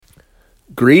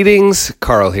Greetings,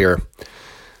 Carl here.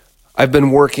 I've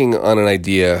been working on an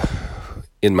idea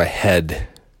in my head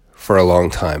for a long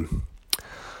time.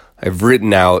 I've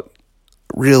written out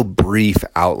a real brief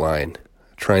outline,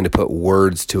 trying to put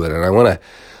words to it, and I want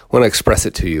to express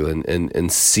it to you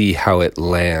and see how it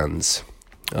lands.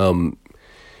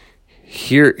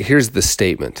 Here's the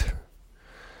statement.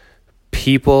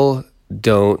 People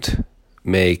don't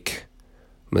make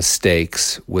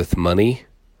mistakes with money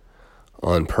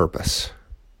on purpose.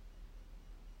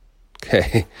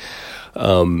 Okay.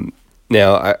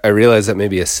 Now, I realize that may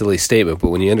be a silly statement, but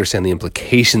when you understand the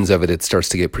implications of it, it starts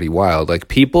to get pretty wild. Like,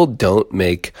 people don't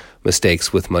make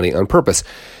mistakes with money on purpose.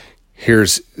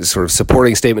 Here's sort of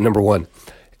supporting statement number one.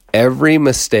 Every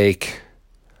mistake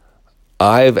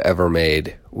I've ever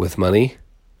made with money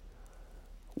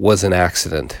was an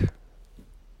accident.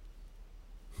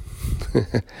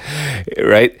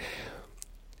 Right?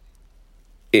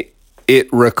 It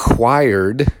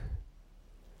required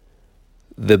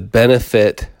the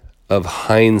benefit of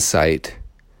hindsight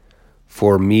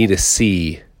for me to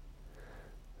see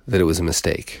that it was a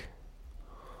mistake.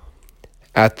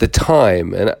 At the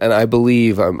time, and I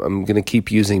believe, I'm going to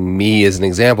keep using me as an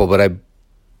example, but I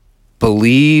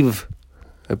believe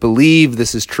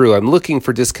this is true. I'm looking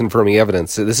for disconfirming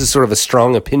evidence. So this is sort of a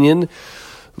strong opinion,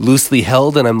 loosely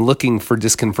held, and I'm looking for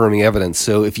disconfirming evidence.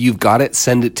 So if you've got it,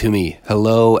 send it to me.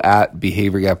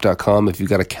 hello@behaviorgap.com. If you've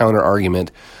got a counter argument,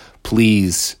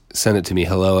 please send it to me.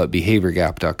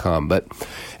 hello@behaviorgap.com. But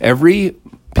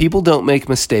people don't make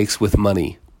mistakes with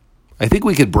money. I think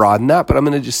we could broaden that, but I'm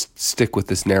going to just stick with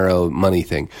this narrow money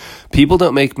thing. People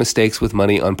don't make mistakes with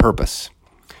money on purpose.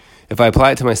 If I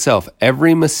apply it to myself,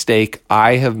 every mistake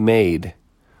I have made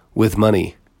with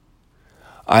money,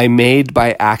 I made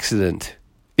by accident.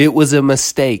 It was a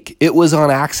mistake. It was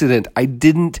on accident. I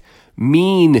didn't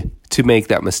mean to make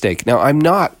that mistake.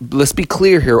 Now, let's be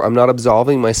clear here, I'm not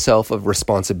absolving myself of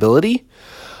responsibility.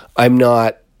 I'm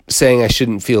not saying I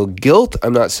shouldn't feel guilt.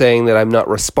 I'm not saying that I'm not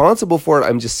responsible for it.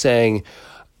 I'm just saying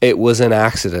it was an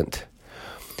accident.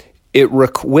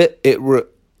 The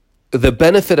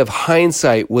benefit of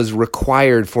hindsight was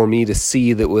required for me to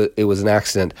see that it was an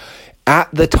accident. At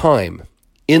the time,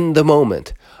 in the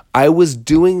moment, I was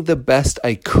doing the best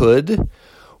I could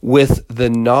with the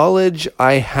knowledge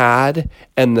I had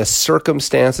and the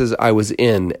circumstances I was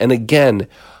in. And again,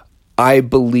 I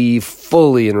believe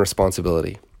fully in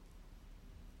responsibility.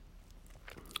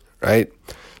 Right?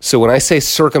 So when I say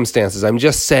circumstances, I'm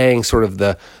just saying sort of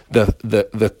the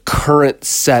current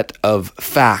set of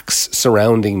facts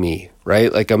surrounding me,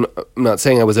 right? Like I'm not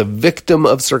saying I was a victim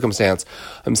of circumstance.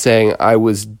 I'm saying I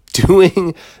was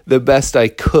doing the best I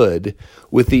could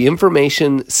with the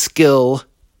information and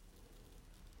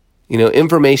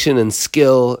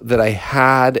skill that I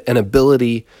had, and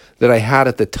ability that I had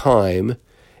at the time,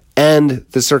 and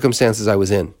the circumstances I was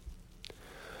in.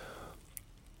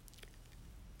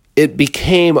 It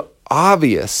became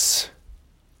obvious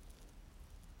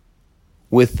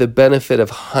with the benefit of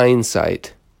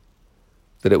hindsight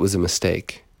that it was a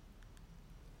mistake.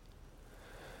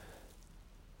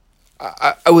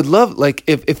 I would love, like,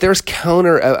 if there's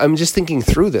counter, I'm just thinking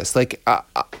through this, like,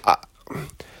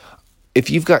 if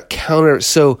you've got counter,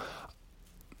 so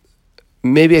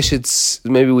maybe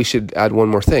we should add one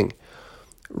more thing.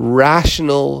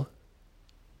 Rational,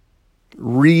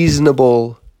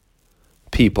 reasonable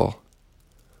people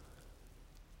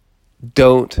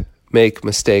don't make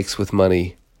mistakes with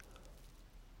money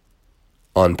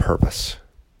on purpose,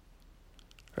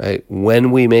 right?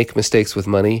 When we make mistakes with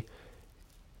money,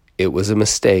 it was a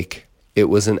mistake. It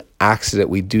was an accident.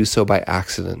 We do so by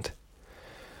accident.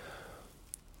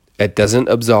 It doesn't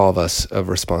absolve us of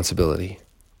responsibility,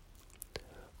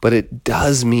 but it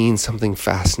does mean something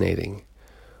fascinating,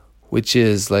 which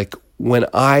is like, when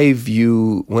I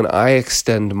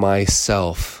extend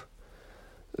myself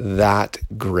that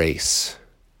grace,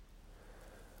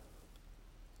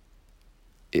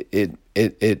 it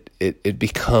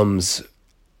becomes,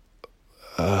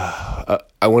 I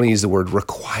want to use the word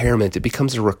requirement. It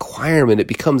becomes a requirement.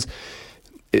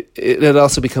 It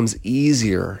also becomes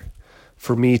easier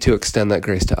for me to extend that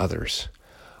grace to others.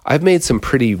 I've made some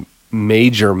pretty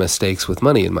major mistakes with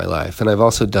money in my life, and I've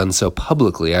also done so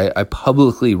publicly. I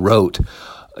publicly wrote,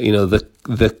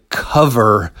 the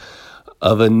cover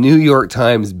of a New York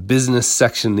Times business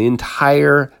section. The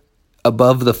entire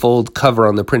above the fold cover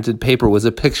on the printed paper was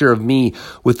a picture of me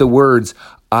with the words,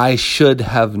 "I should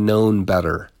have known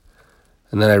better."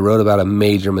 And then I wrote about a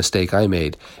major mistake I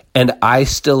made. And I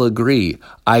still agree,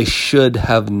 I should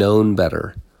have known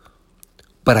better.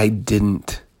 But I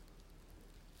didn't.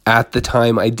 At the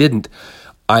time, I didn't.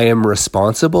 I am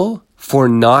responsible for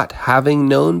not having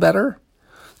known better,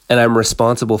 and I'm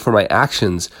responsible for my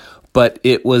actions, but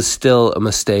it was still a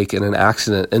mistake and an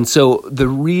accident. And so the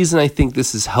reason I think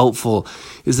this is helpful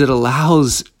is it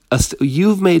allows us,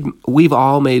 we've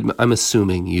all made, I'm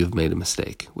assuming you've made a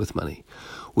mistake with money.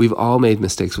 We've all made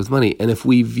mistakes with money. And if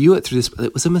we view it through this,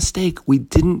 it was a mistake. We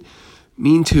didn't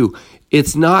mean to.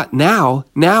 It's not now.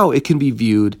 Now it can be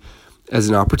viewed as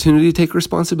an opportunity to take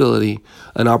responsibility,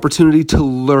 an opportunity to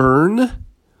learn,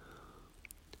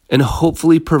 and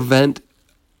hopefully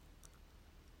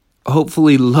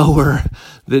lower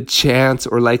the chance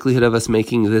or likelihood of us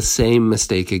making the same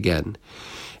mistake again.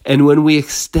 And when we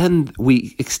extend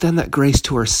that grace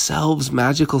to ourselves,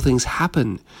 magical things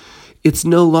happen. It's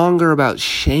no longer about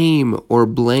shame or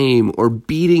blame or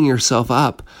beating yourself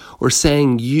up or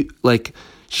saying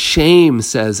shame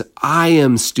says, I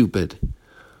am stupid,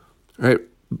 right?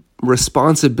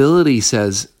 Responsibility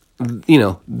says,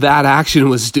 that action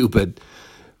was stupid.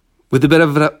 With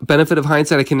the benefit of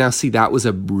hindsight, I can now see that was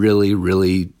a really,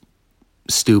 really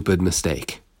stupid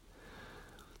mistake.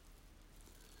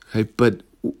 Right? But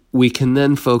we can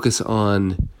then focus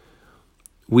on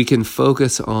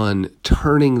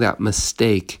turning that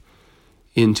mistake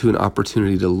into an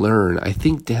opportunity to learn. I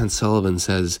think Dan Sullivan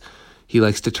says he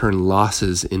likes to turn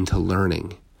losses into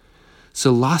learning.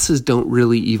 So losses don't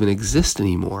really even exist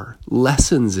anymore.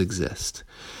 Lessons exist.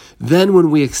 Then when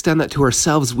we extend that to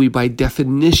ourselves, we by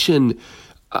definition,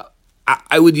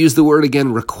 I would use the word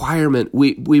again, requirement.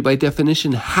 We by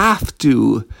definition have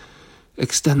to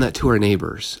extend that to our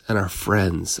neighbors and our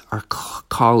friends, our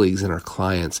colleagues and our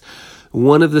clients.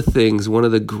 One of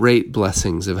the great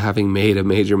blessings of having made a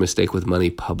major mistake with money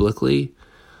publicly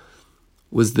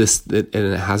was this, and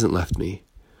it hasn't left me,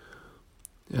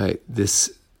 right?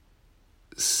 This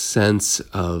sense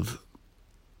of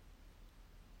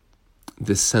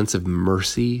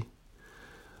mercy,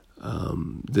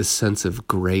 this sense of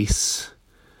grace,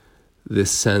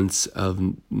 this sense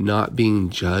of not being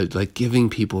judged, like giving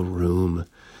people room.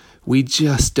 We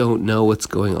just don't know what's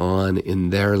going on in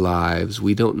their lives.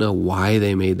 We don't know why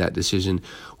they made that decision.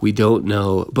 We don't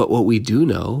know. But what we do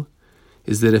know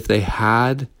is that if they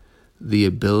had the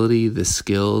ability, the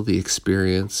skill, the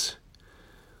experience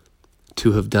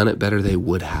to have done it better, they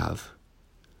would have.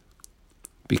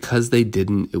 Because they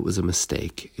didn't, it was a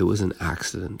mistake. It was an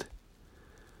accident.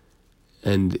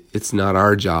 And it's not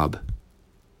our job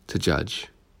to judge,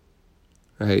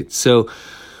 right? So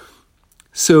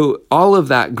all of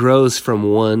that grows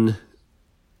from one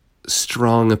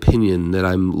strong opinion that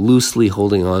I'm loosely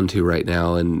holding on to right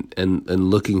now and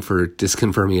looking for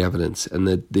disconfirming evidence.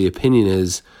 And the opinion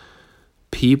is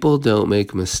people don't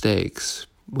make mistakes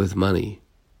with money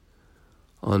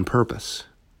on purpose.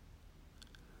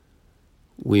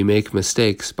 We make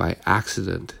mistakes by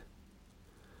accident,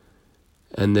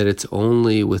 and that it's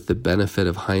only with the benefit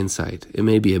of hindsight. It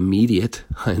may be immediate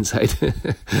hindsight,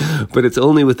 but it's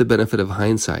only with the benefit of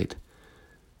hindsight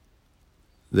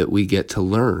that we get to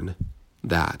learn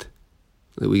that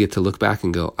we get to look back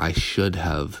and go, I should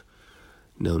have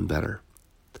known better.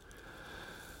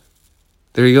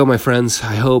 There you go, my friends.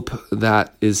 I hope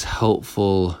that is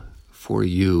helpful for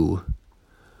you.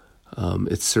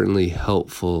 It's certainly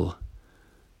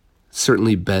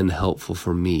been helpful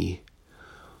for me.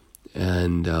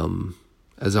 And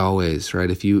as always,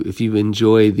 right, if you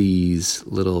enjoy these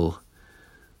little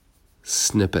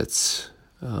snippets,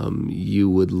 you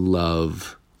would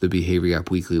love the Behavior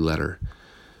Gap Weekly Letter,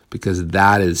 because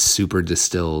that is super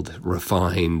distilled,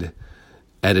 refined,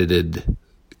 edited,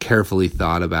 carefully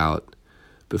thought about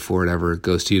before it ever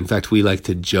goes to you. In fact, we like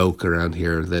to joke around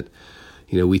here that,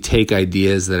 we take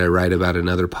ideas that I write about in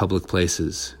other public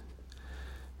places,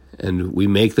 and we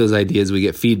make those ideas, we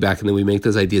get feedback, and then we make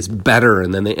those ideas better,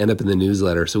 and then they end up in the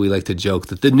newsletter. So we like to joke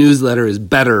that the newsletter is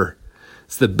better.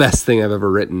 It's the best thing I've ever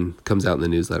written, comes out in the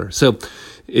newsletter. So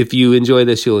if you enjoy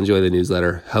this, you'll enjoy the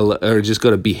newsletter. Or just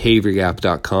go to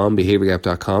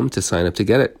behaviorgap.com to sign up to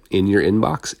get it in your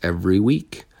inbox every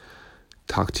week.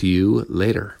 Talk to you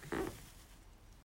later.